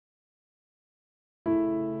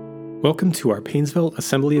Welcome to our Painesville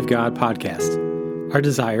Assembly of God podcast. Our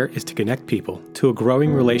desire is to connect people to a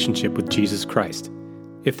growing relationship with Jesus Christ.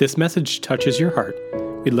 If this message touches your heart,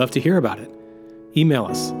 we'd love to hear about it. Email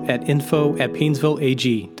us at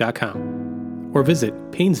info@painesvilleag.com or visit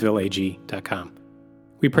painesvilleag.com.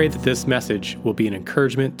 We pray that this message will be an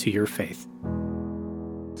encouragement to your faith.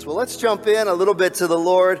 Well, let's jump in a little bit to the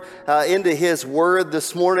Lord, into His Word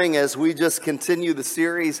this morning as we just continue the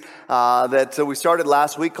series that we started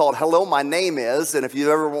last week called Hello, My Name Is. And if you've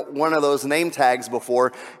ever one of those name tags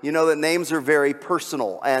before, you know that names are very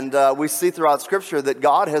personal. And we see throughout Scripture that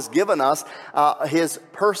God has given us His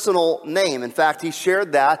personal name. In fact, He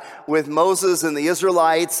shared that with Moses and the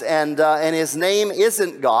Israelites, and His name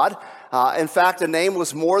isn't God. In fact, a name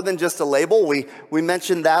was more than just a label. We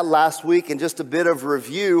mentioned that last week in just a bit of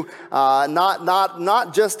review.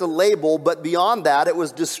 Not just a label, but beyond that, it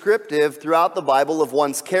was descriptive throughout the Bible of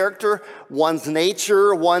one's character, one's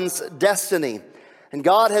nature, one's destiny. And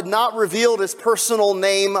God had not revealed His personal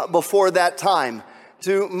name before that time.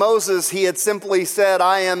 To Moses, He had simply said,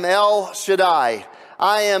 I am El Shaddai.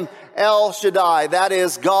 I am El Shaddai. That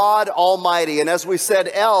is God Almighty. And as we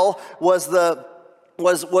said, El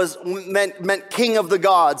meant king of the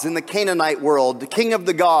gods in the Canaanite world, the king of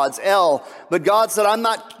the gods, El. But God said, I'm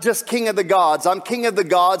not just king of the gods, I'm king of the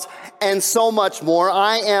gods and so much more.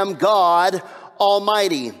 I am God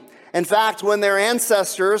Almighty. In fact, when their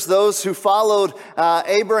ancestors, those who followed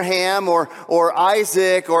Abraham or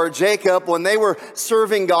Isaac or Jacob, when they were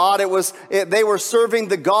serving God, they were serving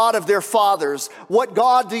the God of their fathers. What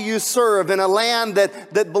God do you serve in a land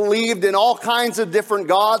that believed in all kinds of different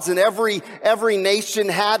gods, and every nation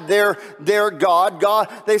had their God?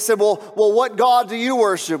 They said, well, what God do you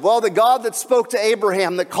worship? Well, the God that spoke to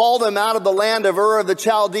Abraham, that called him out of the land of Ur of the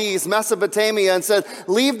Chaldees, Mesopotamia, and said,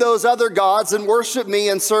 leave those other gods and worship me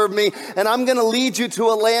and serve me, and I'm going to lead you to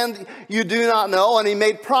a land you do not know. And He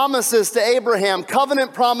made promises to Abraham,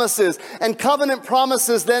 covenant promises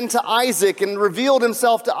then to Isaac, and revealed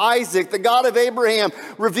Himself to Isaac. The God of Abraham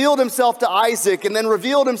revealed Himself to Isaac and then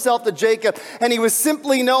revealed Himself to Jacob. And He was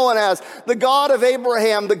simply known as the God of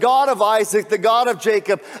Abraham, the God of Isaac, the God of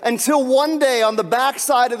Jacob, until one day on the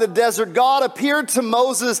backside of the desert, God appeared to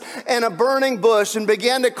Moses in a burning bush and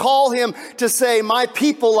began to call him to say, my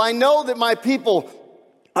people, I know that my people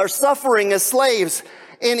are suffering as slaves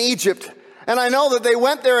in Egypt. And I know that they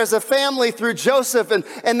went there as a family through Joseph, and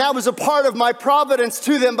that was a part of my providence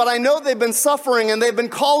to them. But I know they've been suffering, and they've been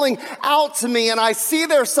calling out to me, and I see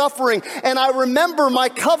their suffering. And I remember my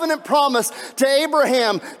covenant promise to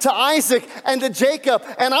Abraham, to Isaac, and to Jacob.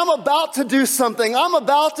 And I'm about to do something. I'm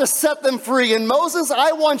about to set them free. And Moses,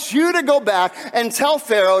 I want you to go back and tell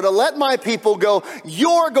Pharaoh to let my people go.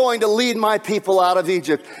 You're going to lead my people out of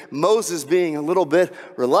Egypt. Moses, being a little bit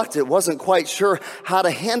reluctant, wasn't quite sure how to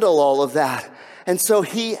handle all of that. And so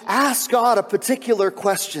he asked God a particular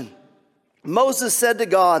question. Moses said to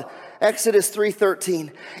God, Exodus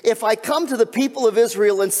 3:13, if I come to the people of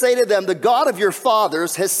Israel and say to them, the God of your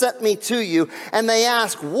fathers has sent me to you, and they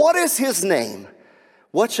ask, what is His name?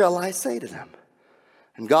 What shall I say to them?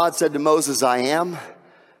 And God said to Moses, I am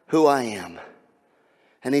who I am.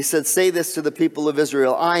 And He said, say this to the people of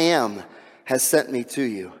Israel, I am has sent me to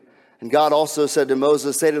you. And God also said to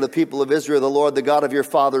Moses, say to the people of Israel, the Lord, the God of your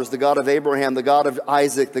fathers, the God of Abraham, the God of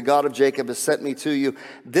Isaac, the God of Jacob has sent me to you.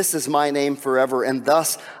 This is my name forever, and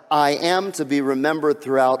thus I am to be remembered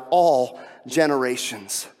throughout all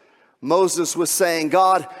generations. Moses was saying,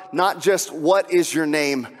 God, not just what is your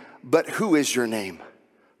name, but who is your name?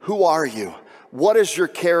 Who are you? What is your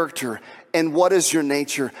character? And what is your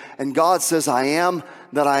nature? And God says, I am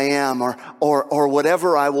that I am, or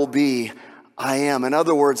whatever I will be, I am. In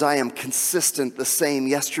other words, I am consistent, the same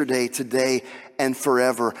yesterday, today, and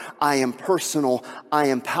forever. I am personal. I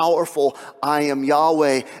am powerful. I am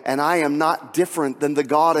Yahweh, and I am not different than the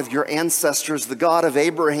God of your ancestors, the God of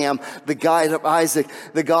Abraham, the God of Isaac,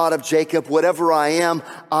 the God of Jacob. Whatever I am,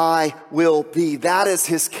 I will be. That is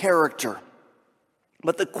His character.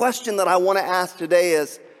 But the question that I want to ask today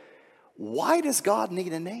is, why does God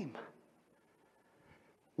need a name?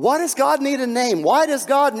 Why does God need a name? Why does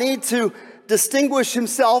God need to distinguish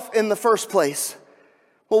Himself in the first place?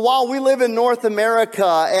 Well, while we live in North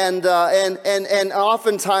America and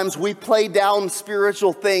oftentimes we play down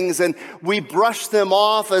spiritual things and we brush them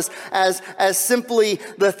off as simply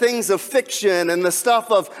the things of fiction and the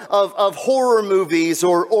stuff of horror movies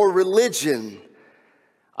or religion,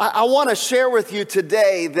 I want to share with you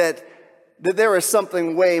today that there is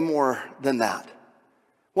something way more than that.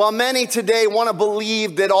 While many today want to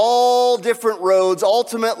believe that all different roads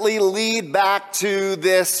ultimately lead back to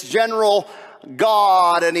this general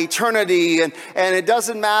God and eternity, and it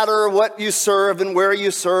doesn't matter what you serve and where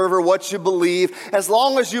you serve or what you believe. As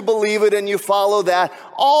long as you believe it and you follow that,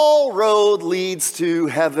 all road leads to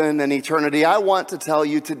heaven and eternity. I want to tell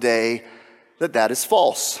you today that that is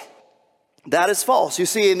false. That is false. You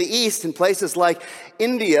see, in the East, in places like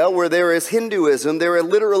India, where there is Hinduism, there are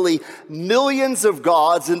literally millions of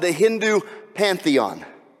gods in the Hindu pantheon.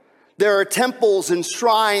 There are temples and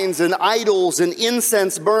shrines and idols and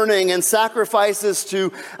incense burning and sacrifices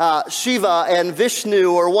to Shiva and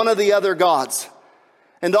Vishnu or one of the other gods.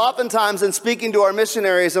 And oftentimes in speaking to our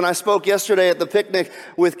missionaries, and I spoke yesterday at the picnic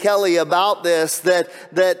with Kelly about this, that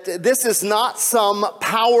this is not some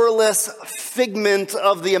powerless figment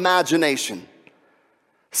of the imagination.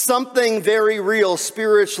 Something very real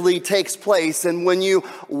spiritually takes place, and when you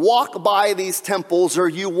walk by these temples or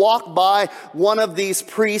you walk by one of these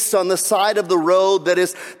priests on the side of the road that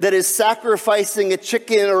is sacrificing a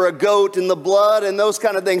chicken or a goat in the blood and those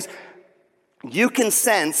kind of things, you can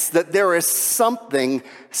sense that there is something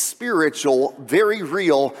spiritual, very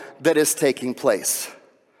real, that is taking place.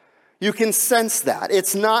 You can sense that.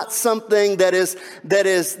 It's not something that is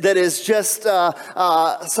just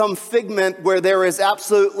some figment where there is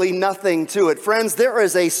absolutely nothing to it. Friends, there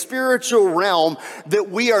is a spiritual realm that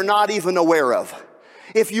we are not even aware of.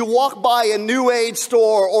 If you walk by a New Age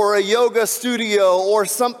store or a yoga studio or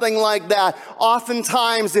something like that,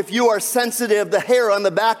 oftentimes if you are sensitive, the hair on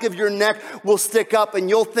the back of your neck will stick up and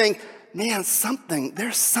you'll think, man,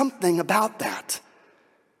 there's something about that.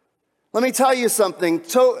 Let me tell you something,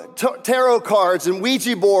 tarot cards and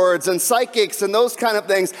Ouija boards and psychics and those kind of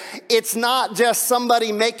things, it's not just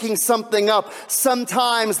somebody making something up.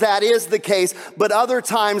 Sometimes that is the case, but other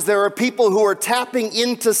times there are people who are tapping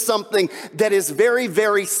into something that is very,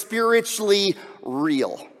 very spiritually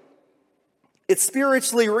real. It's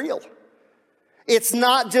spiritually real. It's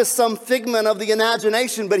not just some figment of the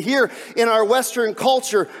imagination, but here in our Western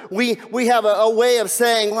culture, we have a way of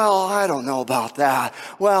saying, well, I don't know about that.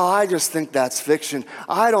 Well, I just think that's fiction.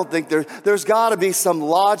 I don't think there's got to be some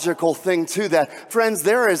logical thing to that. Friends,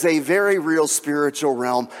 there is a very real spiritual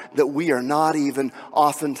realm that we are not even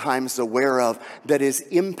oftentimes aware of that is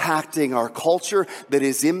impacting our culture, that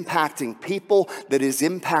is impacting people, that is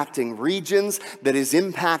impacting regions, that is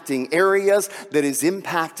impacting areas, that is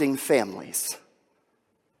impacting families.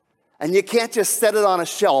 And you can't just set it on a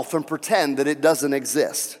shelf and pretend that it doesn't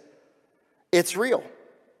exist. It's real.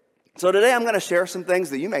 So today I'm going to share some things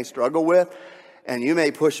that you may struggle with and you may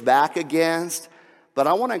push back against. But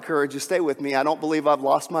I want to encourage you, stay with me. I don't believe I've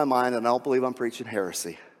lost my mind and I don't believe I'm preaching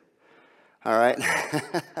heresy. All right?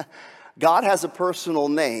 God has a personal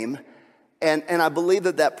name. And I believe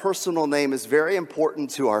that personal name is very important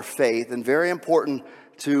to our faith and very important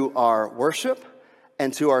to our worship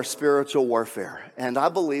and to our spiritual warfare. And I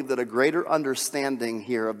believe that a greater understanding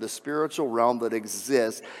here of the spiritual realm that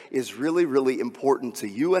exists is really, really important to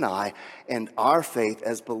you and I and our faith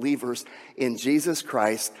as believers in Jesus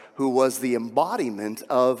Christ, who was the embodiment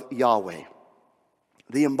of Yahweh.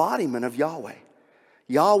 The embodiment of Yahweh.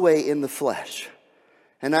 Yahweh in the flesh.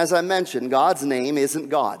 And as I mentioned, God's name isn't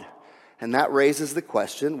God. And that raises the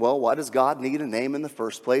question, well, why does God need a name in the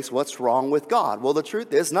first place? What's wrong with God? Well, the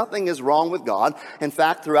truth is, nothing is wrong with God. In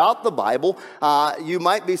fact, throughout the Bible, you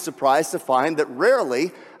might be surprised to find that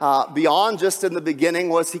rarely, beyond just in the beginning,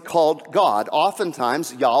 was he called God.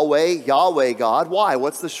 Oftentimes, Yahweh, Yahweh God. Why?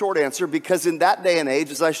 What's the short answer? Because in that day and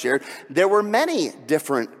age, as I shared, there were many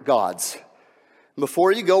different gods.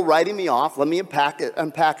 Before you go writing me off, let me unpack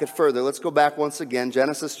it further. Let's go back once again.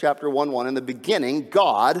 Genesis chapter 1:1. In the beginning,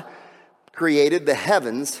 God created the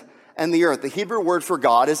heavens and the earth. The Hebrew word for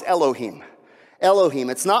God is Elohim. Elohim.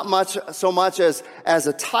 It's not so much as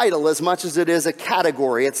a title as much as it is a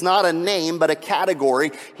category. It's not a name, but a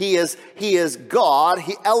category. He is God,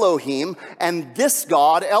 Elohim, and this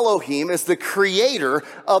God, Elohim, is the creator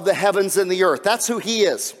of the heavens and the earth. That's who he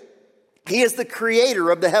is. He is the creator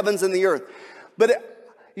of the heavens and the earth. But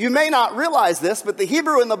you may not realize this, but the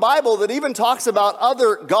Hebrew in the Bible that even talks about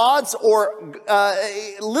other gods or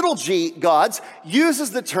little g gods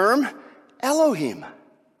uses the term Elohim.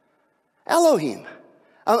 Elohim.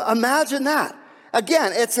 Imagine that.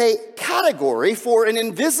 Again, it's a category for an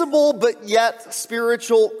invisible but yet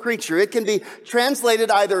spiritual creature. It can be translated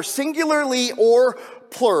either singularly or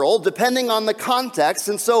plural, depending on the context.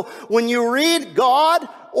 And so when you read God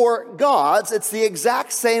or gods, it's the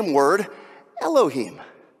exact same word, Elohim.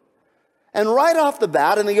 And right off the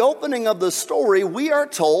bat, in the opening of the story, we are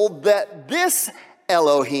told that this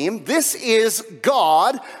Elohim. This is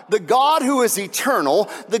God, the God who is eternal,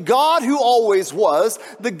 the God who always was,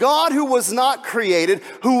 the God who was not created,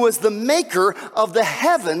 who was the maker of the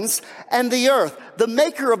heavens and the earth, the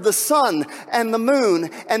maker of the sun and the moon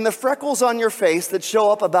and the freckles on your face that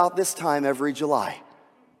show up about this time every July.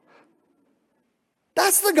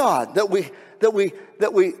 That's the God that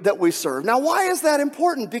we serve. Now, why is that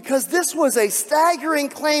important? Because this was a staggering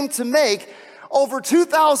claim to make over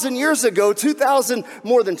 2,000 years ago,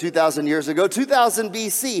 more than 2,000 years ago, 2000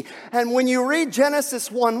 BC. And when you read Genesis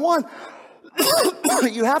 1:1,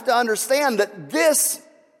 you have to understand that this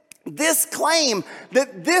claim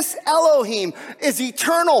that this Elohim is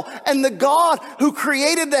eternal and the God who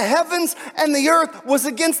created the heavens and the earth was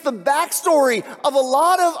against the backstory of a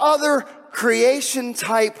lot of other creation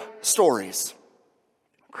type stories.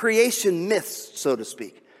 Creation myths, so to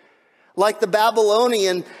speak. Like the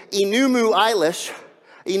Babylonian Enuma Elish,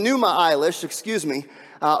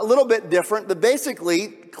 a little bit different, but basically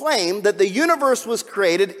claim that the universe was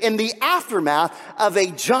created in the aftermath of a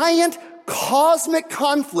giant cosmic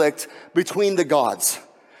conflict between the gods.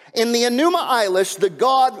 In the Enuma Elish, the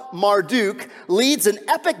god Marduk leads an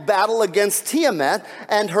epic battle against Tiamat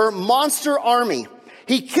and her monster army.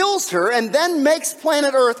 He kills her and then makes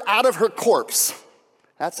planet Earth out of her corpse.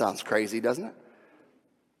 That sounds crazy, doesn't it?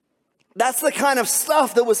 That's the kind of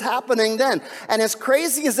stuff that was happening then. And as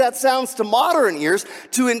crazy as that sounds to modern ears,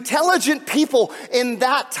 to intelligent people in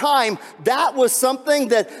that time, that was something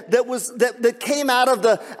that came out of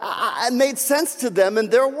and made sense to them in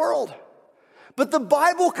their world. But the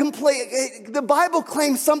Bible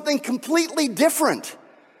claims something completely different.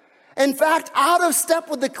 In fact, out of step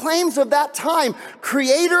with the claims of that time,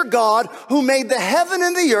 Creator God, who made the heaven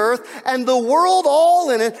and the earth and the world all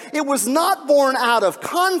in it, it was not born out of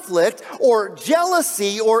conflict or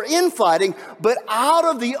jealousy or infighting, but out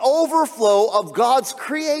of the overflow of God's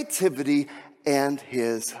creativity and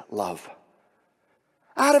His love.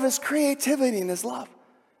 Out of His creativity and His love.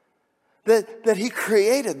 That He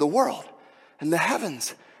created the world and the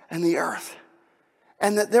heavens and the earth.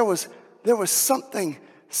 And that there was something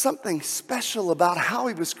special about how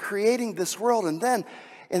He was creating this world. And then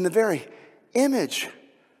in the very image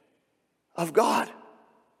of God,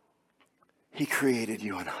 He created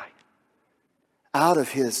you and I out of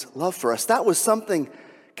His love for us. That was something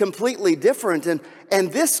completely different.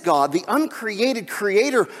 And this God, the uncreated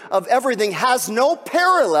creator of everything, has no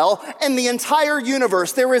parallel in the entire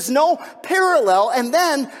universe. There is no parallel. And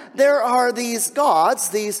then there are these gods,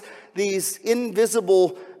 these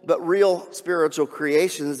invisible but real spiritual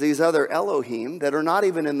creations, these other Elohim, that are not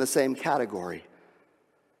even in the same category.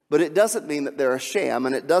 But it doesn't mean that they're a sham,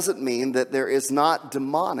 and it doesn't mean that there is not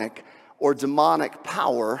demonic or demonic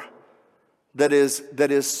power that is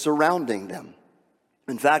surrounding them.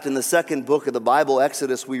 In fact, in the second book of the Bible,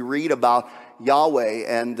 Exodus, we read about Yahweh,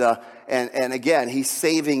 and again, He's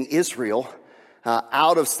saving Israel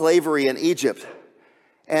out of slavery in Egypt.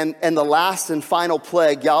 And the last and final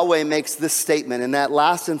plague, Yahweh makes this statement. In that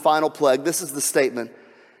last and final plague, this is the statement,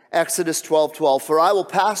 Exodus 12:12. For I will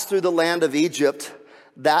pass through the land of Egypt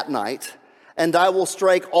that night, and I will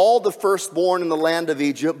strike all the firstborn in the land of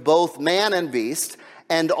Egypt, both man and beast,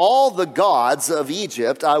 and all the gods of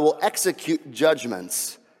Egypt I will execute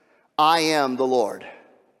judgments. I am the Lord.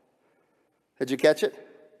 Did you catch it?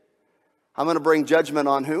 I'm going to bring judgment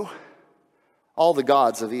on who? All the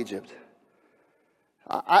gods of Egypt.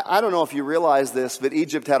 I don't know if you realize this, but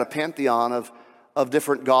Egypt had a pantheon of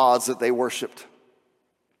different gods that they worshiped.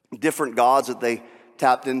 Different gods that they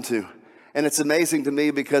tapped into. And it's amazing to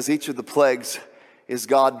me because each of the plagues is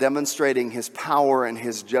God demonstrating His power and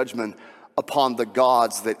His judgment upon the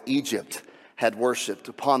gods that Egypt had worshiped,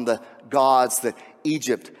 upon the gods that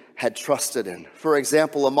Egypt had trusted in. For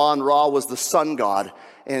example, Amon-Ra was the sun god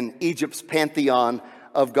in Egypt's pantheon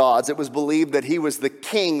of gods. It was believed that he was the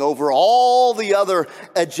king over all the other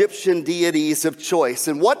Egyptian deities of choice.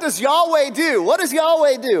 And what does Yahweh do? What does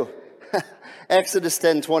Yahweh do? Exodus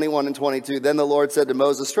 10:21 and 22. Then the Lord said to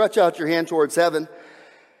Moses, stretch out your hand towards heaven,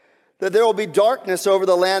 that there will be darkness over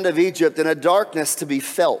the land of Egypt, and a darkness to be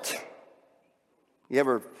felt. You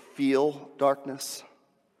ever feel darkness?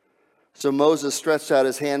 So Moses stretched out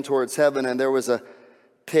his hand towards heaven, and there was a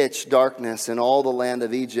pitch darkness in all the land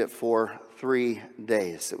of Egypt for 3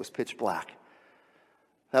 days. It was pitch black.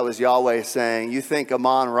 That was Yahweh saying, you think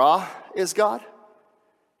Amon-Ra is God?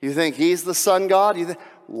 You think he's the sun god?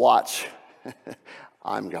 Watch.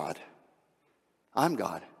 I'm God. I'm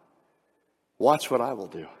God. Watch what I will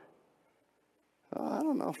do. I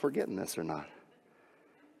don't know if we're getting this or not.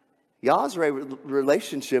 Yah's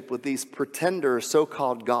relationship with these pretender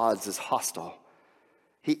so-called gods is hostile.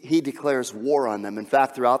 He declares war on them. In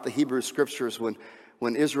fact, throughout the Hebrew Scriptures,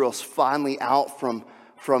 when Israel's finally out from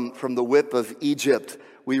the whip of Egypt,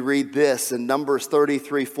 we read this in Numbers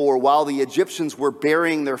 33:4. While the Egyptians were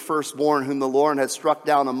burying their firstborn, whom the Lord had struck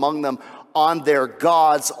down among them, on their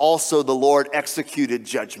gods also the Lord executed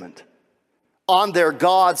judgment. On their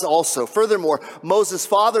gods also. Furthermore, Moses'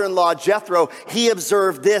 father-in-law Jethro, he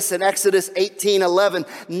observed this in Exodus 18:11.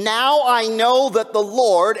 Now I know that the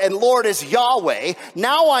Lord, and Lord is Yahweh,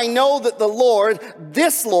 now I know that the Lord,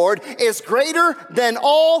 this Lord, is greater than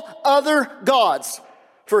all other gods.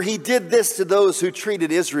 For he did this to those who treated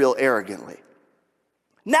Israel arrogantly.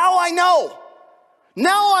 Now I know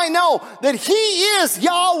that he is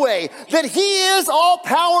Yahweh, that he is all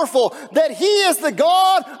powerful, that he is the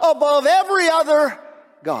God above every other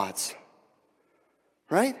gods.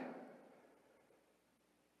 Right?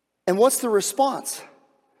 And what's the response?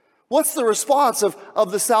 What's the response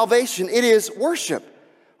of the salvation? It is worship.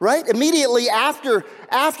 Right? Immediately after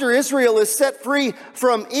Israel is set free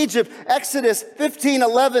from Egypt, Exodus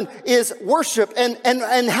 15:11 is worship.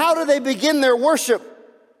 And how do they begin their worship?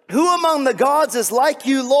 Who among the gods is like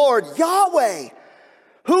you, Lord? Yahweh.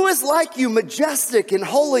 Who is like you, majestic in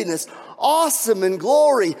holiness, awesome in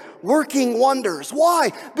glory, working wonders?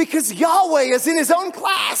 Why? Because Yahweh is in his own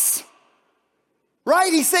class.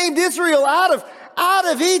 Right? He saved Israel out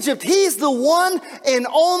of Egypt. He's the one and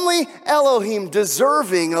only Elohim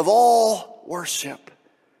deserving of all worship.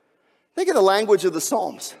 Think of the language of the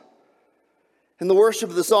Psalms. In the worship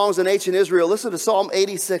of the songs in ancient Israel, listen to Psalm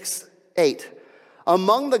 86:8.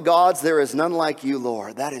 Among the gods there is none like you,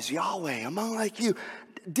 Lord. That is Yahweh. Among like you,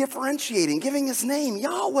 differentiating, giving his name,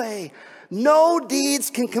 Yahweh. No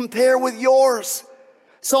deeds can compare with yours.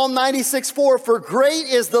 Psalm 96:4, for great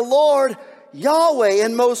is the Lord Yahweh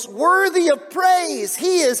and most worthy of praise.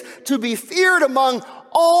 He is to be feared among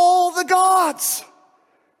all the gods.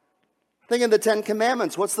 Think of the 10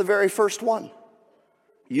 Commandments. What's the very first one?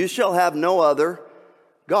 You shall have no other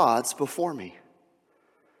gods before me.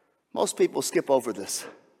 Most people skip over this.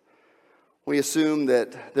 We assume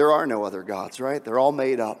that there are no other gods, right? They're all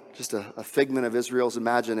made up, just a figment of Israel's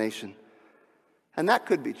imagination. And that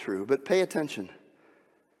could be true, but pay attention.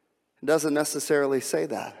 It doesn't necessarily say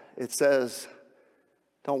that. It says,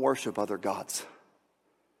 don't worship other gods.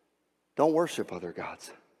 Don't worship other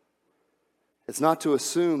gods. It's not to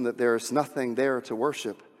assume that there's nothing there to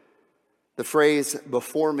worship. The phrase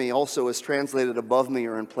before me also is translated above me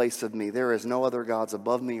or in place of me. There is no other gods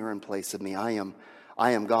above me or in place of me. I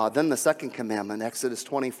am God. Then the second commandment, Exodus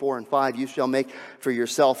 24:5, you shall make for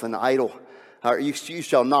yourself an idol. You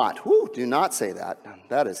shall not. Do not say that.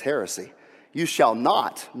 That is heresy. You shall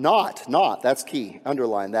not, that's key,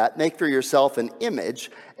 underline that. Make for yourself an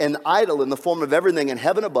image, an idol in the form of everything in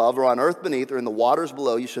heaven above or on earth beneath or in the waters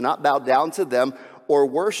below. You shall not bow down to them or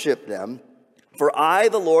worship them. For I,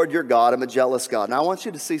 the Lord your God, am a jealous God. Now I want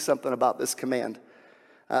you to see something about this command.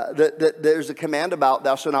 There's a command about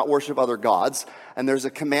thou shalt not worship other gods, and there's a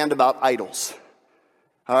command about idols.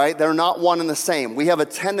 All right, they're not one and the same. We have a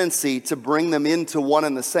tendency to bring them into one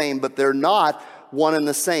and the same, but they're not one and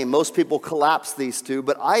the same. Most people collapse these two,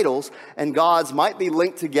 but idols and gods might be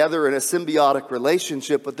linked together in a symbiotic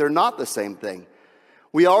relationship, but they're not the same thing.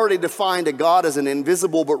 We already defined a god as an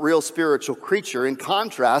invisible but real spiritual creature. In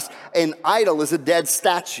contrast, an idol is a dead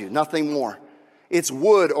statue, nothing more. It's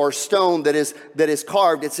wood or stone that is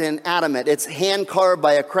carved. It's inanimate. It's hand carved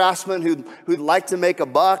by a craftsman who'd like to make a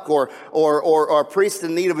buck or a priest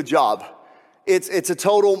in need of a job. It's a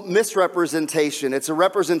total misrepresentation. It's a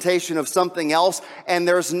representation of something else, and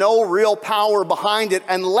there's no real power behind it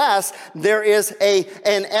unless there is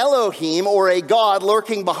an Elohim or a God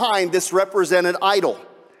lurking behind this represented idol.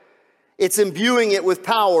 It's imbuing it with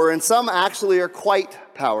power, and some actually are quite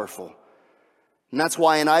powerful. And that's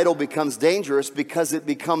why an idol becomes dangerous, because it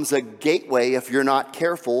becomes a gateway, if you're not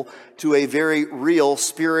careful, to a very real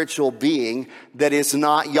spiritual being that is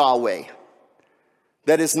not Yahweh.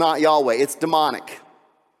 That is not Yahweh. It's demonic.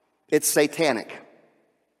 It's satanic.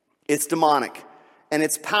 It's demonic. And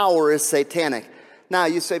its power is satanic. Now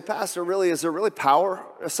you say, Pastor, is there really power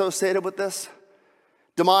associated with this?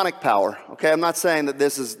 Demonic power. Okay, I'm not saying that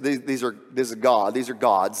this is God. These are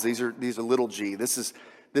gods. These are little g. This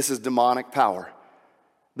is demonic power.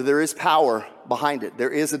 But there is power behind it. There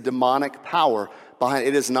is a demonic power behind it.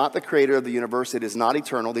 It is not the creator of the universe. It is not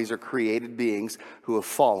eternal. These are created beings who have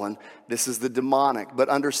fallen. This is the demonic. But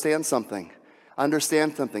understand something.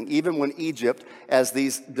 understand something. Even when Egypt, as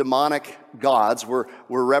these demonic gods were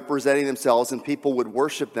representing themselves and people would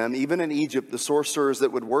worship them, even in Egypt, the sorcerers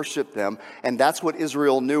that would worship them, and that's what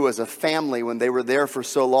Israel knew as a family when they were there for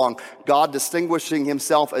so long, God distinguishing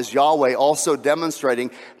himself as Yahweh, also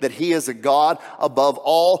demonstrating that he is a God above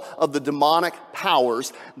all of the demonic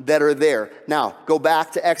powers that are there. Now, go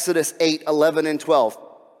back to Exodus 8, 11, and 12.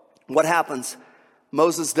 What happens?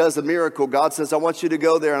 Moses does a miracle. God says, I want you to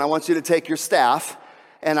go there and I want you to take your staff.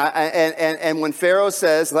 And when Pharaoh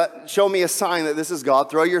says, show me a sign that this is God,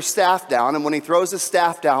 throw your staff down. And when he throws his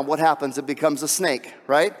staff down, what happens? It becomes a snake,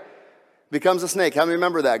 right? It becomes a snake. How many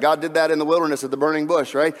remember that? God did that in the wilderness at the burning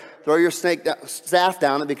bush, right? Throw your staff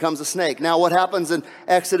down, it becomes a snake. Now what happens in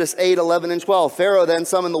Exodus 8, 11, and 12? Pharaoh then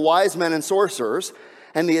summoned the wise men and sorcerers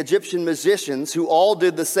and the Egyptian magicians, who all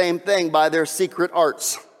did the same thing by their secret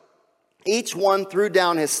arts. Each one threw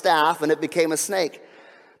down his staff, and it became a snake.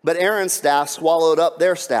 But Aaron's staff swallowed up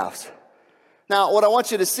their staffs. Now, what I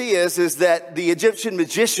want you to see is that the Egyptian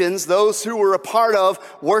magicians, those who were a part of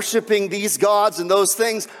worshiping these gods and those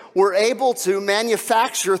things, were able to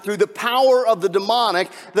manufacture through the power of the demonic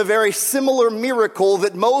the very similar miracle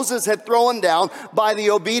that Moses had thrown down by the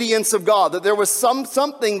obedience of God. That there was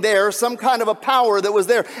something there, some kind of a power that was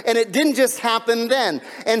there. And it didn't just happen then.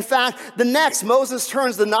 In fact, the next, Moses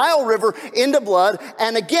turns the Nile River into blood.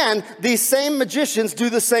 And again, these same magicians do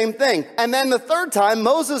the same thing. And then the third time,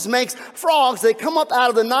 Moses makes frogs. They come up out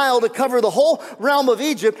of the Nile to cover the whole realm of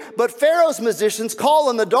Egypt. But Pharaoh's magicians call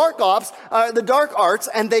in the dark arts,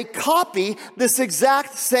 and they copy this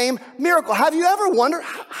exact same miracle. Have you ever wondered,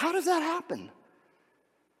 how does that happen?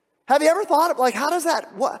 Have you ever thought,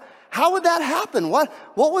 how would that happen? What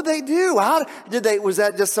would they do? Was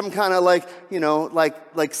that just some kind of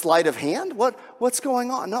like sleight of hand? What's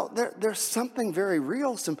going on? No, there's something very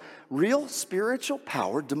real, some real spiritual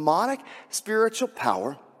power, demonic spiritual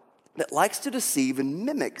power that likes to deceive and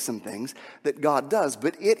mimic some things that God does,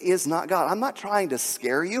 but it is not God. I'm not trying to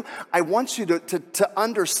scare you. I want you to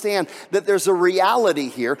understand that there's a reality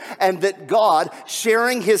here, and that God,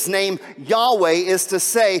 sharing his name Yahweh, is to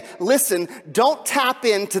say, listen, don't tap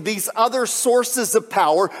into these other sources of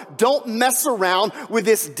power. Don't mess around with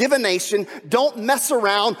this divination. Don't mess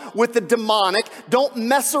around with the demonic. Don't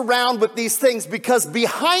mess around with these things, because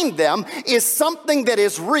behind them is something that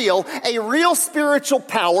is real, a real spiritual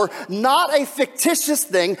power, not a fictitious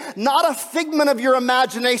thing, not a figment of your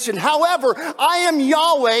imagination. However, I am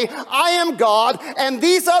Yahweh, I am God, and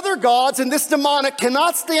these other gods and this demonic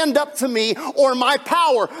cannot stand up to me or my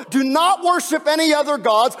power. Do not worship any other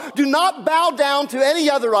gods. Do not bow down to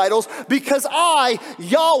any other idols, because I,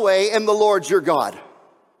 Yahweh, am the Lord your God.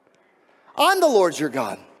 I'm the Lord your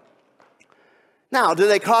God. Now, do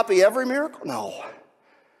they copy every miracle? No.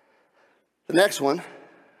 The next one,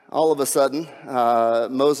 all of a sudden,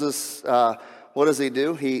 Moses, what does he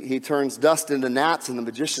do? He turns dust into gnats, and the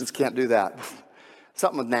magicians can't do that.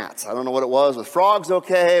 Something with gnats. I don't know what it was. With frogs,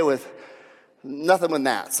 okay. With nothing with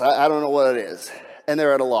gnats. I don't know what it is. And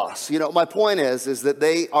they're at a loss. You know, my point is that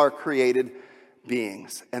they are created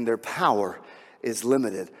beings, and their power is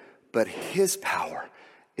limited. But his power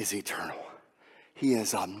is eternal. He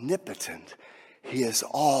is omnipotent. He is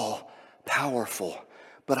all powerful.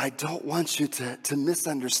 But I don't want you to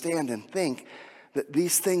misunderstand and think that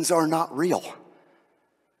these things are not real.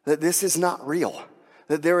 That this is not real.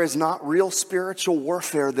 That there is not real spiritual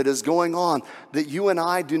warfare that is going on that you and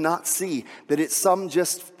I do not see. That it's some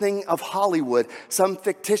just thing of Hollywood, some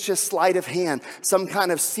fictitious sleight of hand, some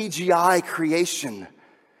kind of CGI creation.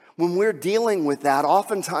 When we're dealing with that,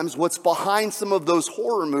 oftentimes what's behind some of those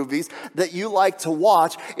horror movies that you like to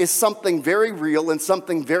watch is something very real and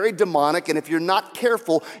something very demonic. And if you're not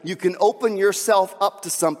careful, you can open yourself up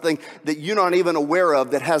to something that you're not even aware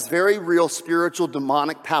of that has very real spiritual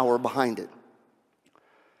demonic power behind it.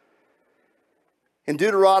 In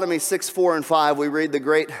Deuteronomy 6, 4, and 5, we read the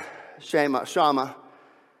great Shema, the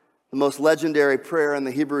most legendary prayer in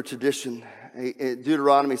the Hebrew tradition.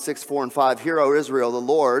 Deuteronomy 6, 4, and 5. Hear, O Israel, the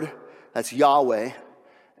Lord, that's Yahweh,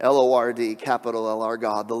 L-O-R-D, capital L-R,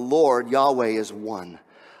 God. The Lord, Yahweh, is one.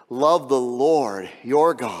 Love the Lord,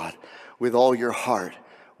 your God, with all your heart,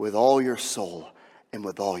 with all your soul, and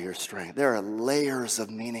with all your strength. There are layers of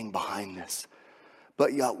meaning behind this.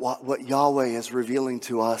 But what Yahweh is revealing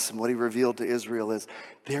to us and what he revealed to Israel is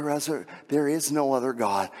there is no other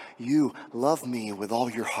God. You love me with all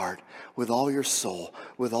your heart, with all your soul,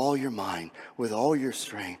 with all your mind, with all your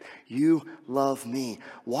strength. You love me.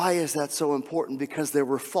 Why is that so important? Because there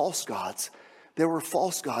were false gods. There were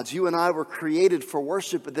false gods. You and I were created for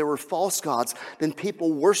worship, but there were false gods. Then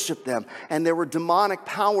people worshiped them, and there were demonic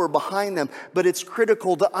power behind them. But it's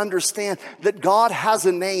critical to understand that God has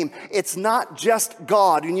a name. It's not just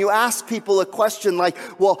God. And you ask people a question like,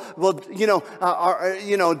 well,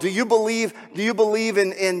 do you believe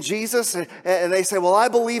in Jesus? And they say, well, I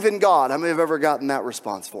believe in God. How many have ever gotten that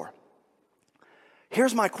response for?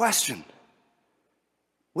 Here's my question.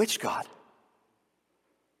 Which God?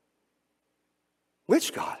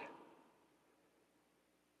 Which God?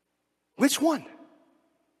 Which one?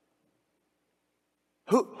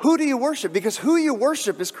 Who do you worship? Because who you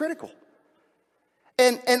worship is critical.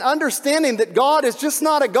 And understanding that God is just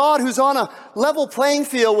not a God who's on a level playing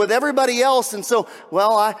field with everybody else. And so,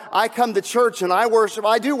 well, I come to church and I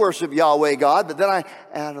do worship Yahweh God, but then I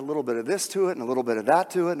add a little bit of this to it and a little bit of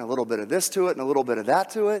that to it and a little bit of this to it and a little bit of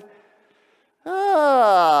that to it.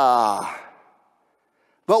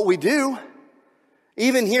 But we do.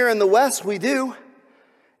 Even here in the West, we do.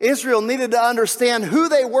 Israel needed to understand who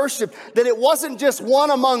they worshiped, that it wasn't just one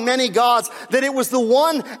among many gods, that it was the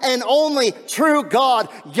one and only true God,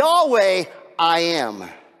 Yahweh, I am.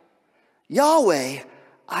 Yahweh,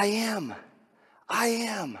 I am. I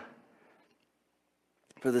am.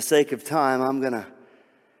 For the sake of time, I'm going to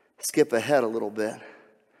skip ahead a little bit.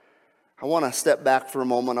 I want to step back for a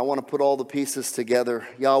moment. I want to put all the pieces together.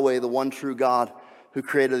 Yahweh, the one true God, who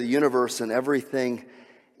created the universe and everything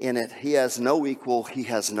in it. He has no equal. He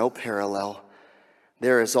has no parallel.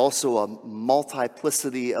 There is also a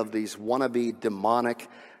multiplicity of these wannabe demonic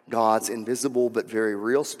gods, invisible but very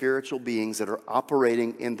real spiritual beings that are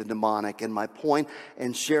operating in the demonic. And my point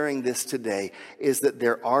in sharing this today is that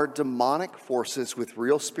there are demonic forces with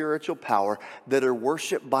real spiritual power that are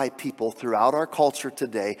worshiped by people throughout our culture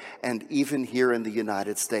today and even here in the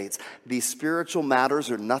United States. These spiritual matters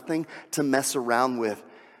are nothing to mess around with.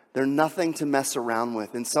 They're nothing to mess around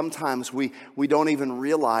with. And sometimes we don't even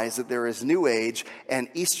realize that there is New Age and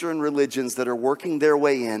Eastern religions that are working their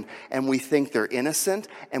way in, and we think they're innocent,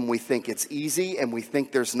 and we think it's easy, and we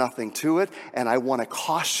think there's nothing to it. And I want to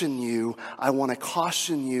caution you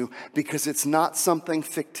because it's not something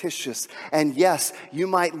fictitious. And yes, you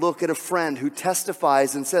might look at a friend who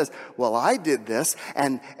testifies and says, well, I did this,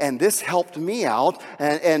 and this helped me out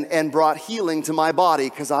and brought healing to my body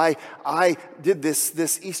because I did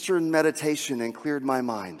this Eastern meditation and cleared my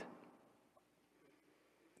mind.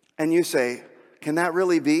 And you say, can that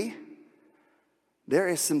really be? There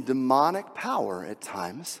is some demonic power at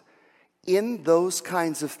times in those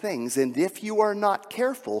kinds of things. And if you are not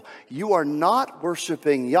careful, you are not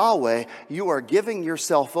worshiping Yahweh. You are giving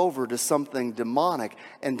yourself over to something demonic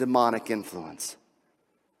and demonic influence.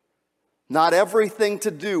 Not everything to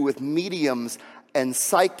do with mediums and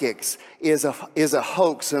psychics is a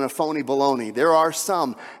hoax and a phony baloney. There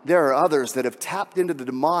are others that have tapped into the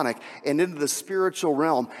demonic and into the spiritual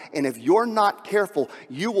realm. And if you're not careful,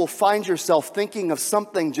 you will find yourself thinking of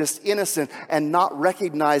something just innocent and not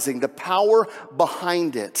recognizing the power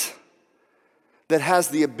behind it that has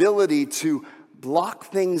the ability to block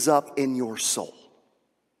things up in your soul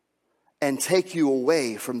and take you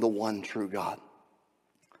away from the one true God.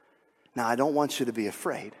 Now, I don't want you to be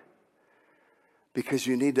afraid, because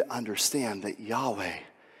you need to understand that Yahweh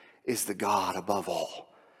is the God above all.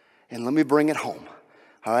 And let me bring it home.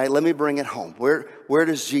 All right, let me bring it home. Where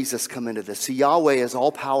does Jesus come into this? See, Yahweh is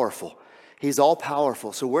all powerful. He's all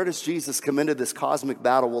powerful. So where does Jesus come into this cosmic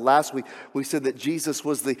battle? Well, last week we said that Jesus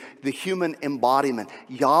was the human embodiment,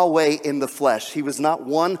 Yahweh in the flesh. He was not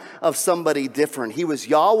one of somebody different. He was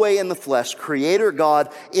Yahweh in the flesh, Creator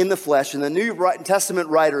God in the flesh. And the New Testament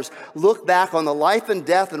writers look back on the life and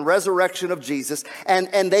death and resurrection of Jesus,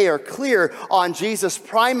 and they are clear on Jesus'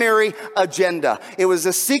 primary agenda. It was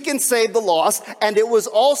to seek and save the lost, and it was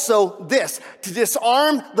also this, to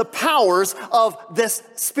disarm the powers of this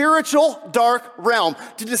spiritual dark realm,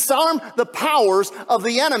 to disarm the powers of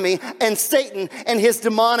the enemy and Satan and his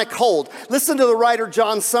demonic hold. Listen to the writer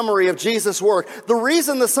John's summary of Jesus' work. The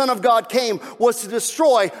reason the Son of God came was to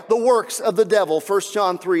destroy the works of the devil. 1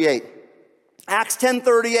 John 3:8. Acts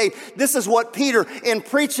 10:38, this is what Peter, in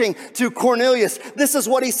preaching to Cornelius, this is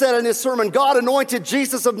what he said in his sermon. God anointed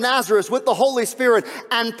Jesus of Nazareth with the Holy Spirit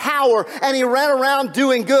and power, and he ran around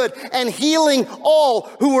doing good and healing all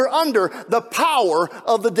who were under the power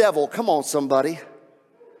of the devil. Come on, somebody.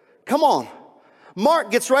 Come on.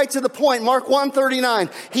 Mark gets right to the point. Mark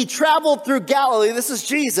 1:39, he traveled through Galilee, this is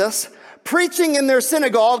Jesus, preaching in their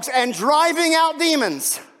synagogues and driving out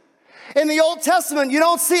demons. In the Old Testament, you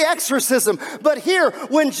don't see exorcism. But here,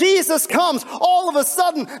 when Jesus comes, all of a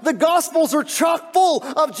sudden, the Gospels are chock full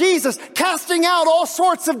of Jesus casting out all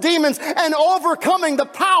sorts of demons and overcoming the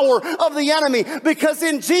power of the enemy. Because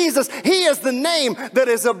in Jesus, he is the name that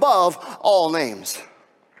is above all names.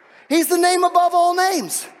 He's the name above all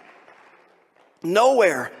names.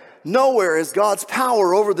 Nowhere is God's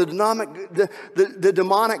power over the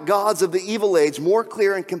demonic gods of the evil age more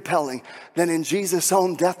clear and compelling than in Jesus'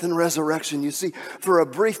 own death and resurrection. You see, for a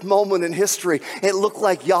brief moment in history, it looked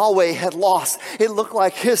like Yahweh had lost. It looked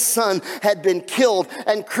like his son had been killed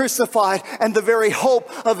and crucified, and the very hope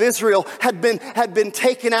of Israel had been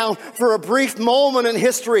taken out. For a brief moment in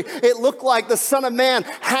history, it looked like the Son of Man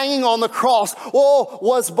hanging on the cross,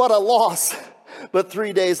 was but a loss. But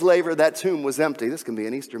 3 days later, that tomb was empty. This can be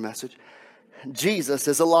an Easter message. Jesus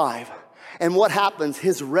is alive. And what happens?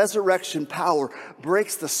 His resurrection power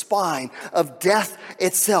breaks the spine of death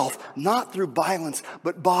itself, not through violence,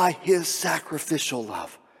 but by his sacrificial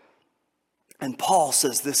love. And Paul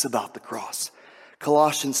says this about the cross.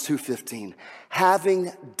 Colossians 2:15,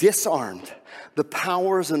 having disarmed the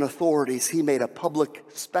powers and authorities, he made a public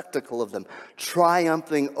spectacle of them,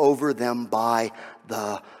 triumphing over them by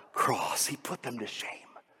the cross. He put them to shame.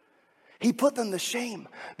 He put them to shame.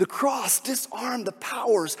 The cross disarmed the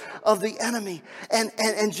powers of the enemy.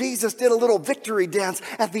 And Jesus did a little victory dance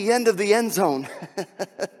at the end of the end zone.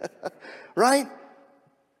 Right?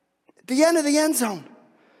 The end of the end zone.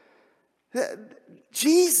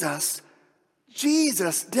 Jesus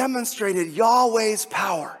demonstrated Yahweh's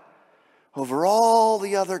power over all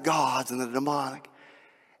the other gods and the demonic.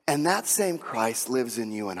 And that same Christ lives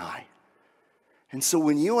in you and I. And so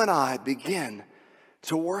when you and I begin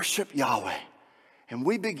to worship Yahweh and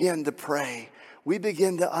we begin to pray, we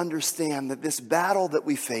begin to understand that this battle that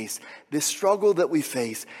we face, this struggle that we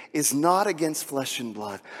face, is not against flesh and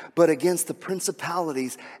blood, but against the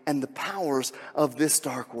principalities and the powers of this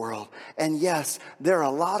dark world. And yes, there are a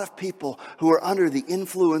lot of people who are under the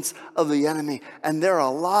influence of the enemy, and there are a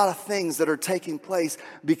lot of things that are taking place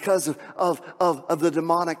because of the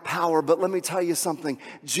demonic power. But let me tell you something.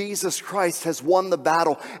 Jesus Christ has won the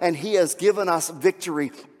battle, and he has given us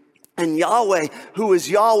victory. And Yahweh, who is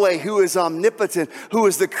omnipotent, who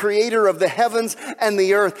is the creator of the heavens and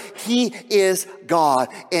the earth, he is God.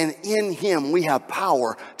 And in him we have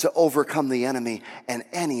power to overcome the enemy and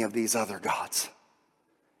any of these other gods.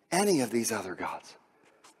 Any of these other gods.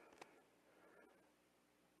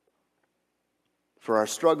 For our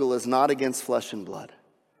struggle is not against flesh and blood,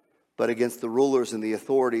 but against the rulers and the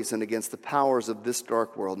authorities and against the powers of this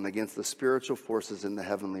dark world and against the spiritual forces in the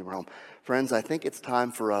heavenly realm. Friends, I think it's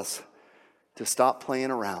time for us to stop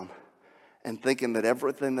playing around and thinking that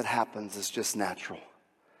everything that happens is just natural.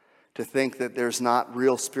 To think that there's not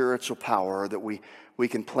real spiritual power, or that we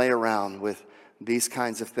can play around with these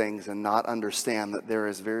kinds of things and not understand that there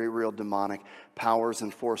is very real demonic powers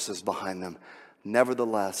and forces behind them.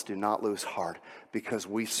 Nevertheless, do not lose heart, because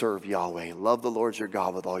we serve Yahweh. Love the Lord your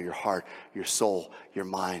God with all your heart, your soul, your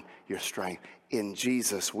mind, your strength. In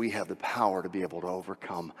Jesus, we have the power to be able to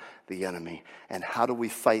overcome the enemy. And how do we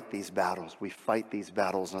fight these battles? We fight these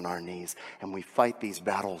battles on our knees, and we fight these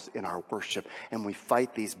battles in our worship, and we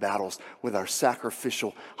fight these battles with our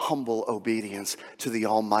sacrificial, humble obedience to the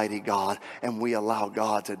Almighty God. And we allow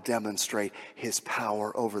God to demonstrate his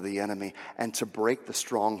power over the enemy and to break the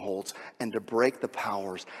strongholds and to break the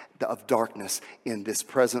powers of darkness in this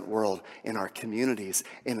present world, in our communities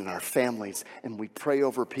and in our families. And we pray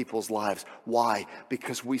over people's lives. Why?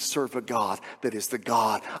 Because we serve a God that is the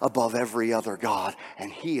God above every other God,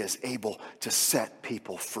 and he is able to set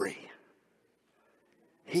people free.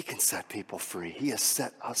 He can set people free. He has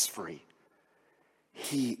set us free.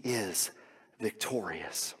 He is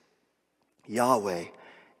victorious. Yahweh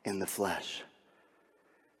in the flesh.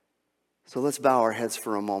 So let's bow our heads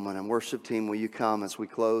for a moment, and worship team, will you come as we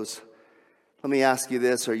close? Let me ask you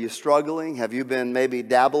this. Are you struggling? Have you been maybe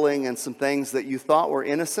dabbling in some things that you thought were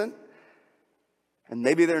innocent? And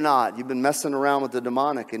maybe they're not. You've been messing around with the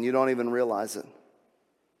demonic and you don't even realize it.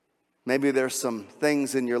 Maybe there's some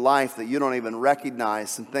things in your life that you don't even recognize,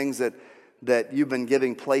 some things that you've been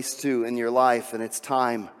giving place to in your life, and it's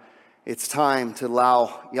time to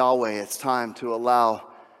allow Yahweh, it's time to allow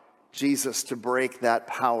Jesus to break that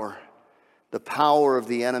power, the power of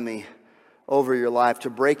the enemy over your life, to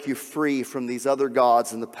break you free from these other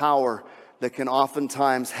gods and the power that can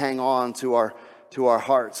oftentimes hang on to our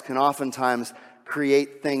hearts, can oftentimes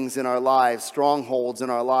create things in our lives, strongholds in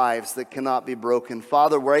our lives that cannot be broken.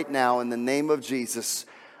 Father, right now, in the name of Jesus,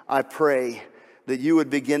 I pray that you would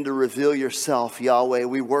begin to reveal yourself, Yahweh.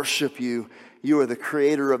 We worship you. You are the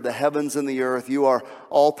creator of the heavens and the earth. You are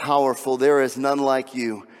all powerful. There is none like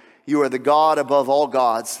you. You are the God above all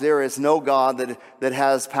gods. There is no God that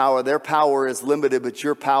has power. Their power is limited, but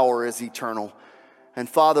your power is eternal. And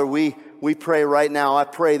Father, we pray right now, I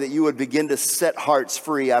pray that you would begin to set hearts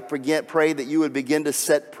free. I pray that you would begin to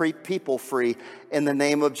set people free in the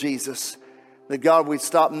name of Jesus. That God, we'd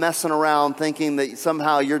stop messing around thinking that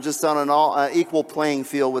somehow you're just on an equal playing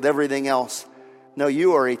field with everything else. No,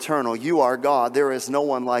 you are eternal. You are God. There is no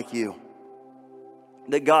one like you.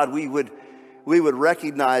 That God, we would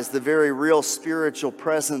recognize the very real spiritual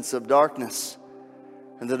presence of darkness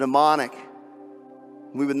and the demonic.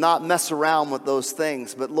 We would not mess around with those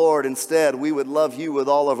things, but Lord, instead, we would love you with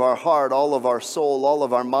all of our heart, all of our soul, all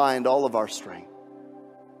of our mind, all of our strength.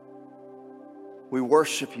 We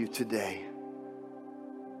worship you today.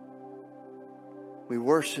 We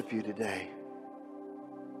worship you today.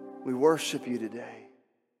 We worship you today.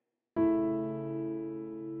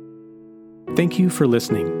 Thank you for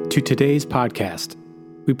listening to today's podcast.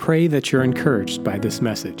 We pray that you're encouraged by this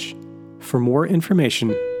message. For more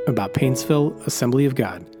information about Painesville Assembly of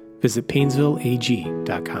God, visit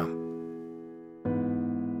painesvilleag.com.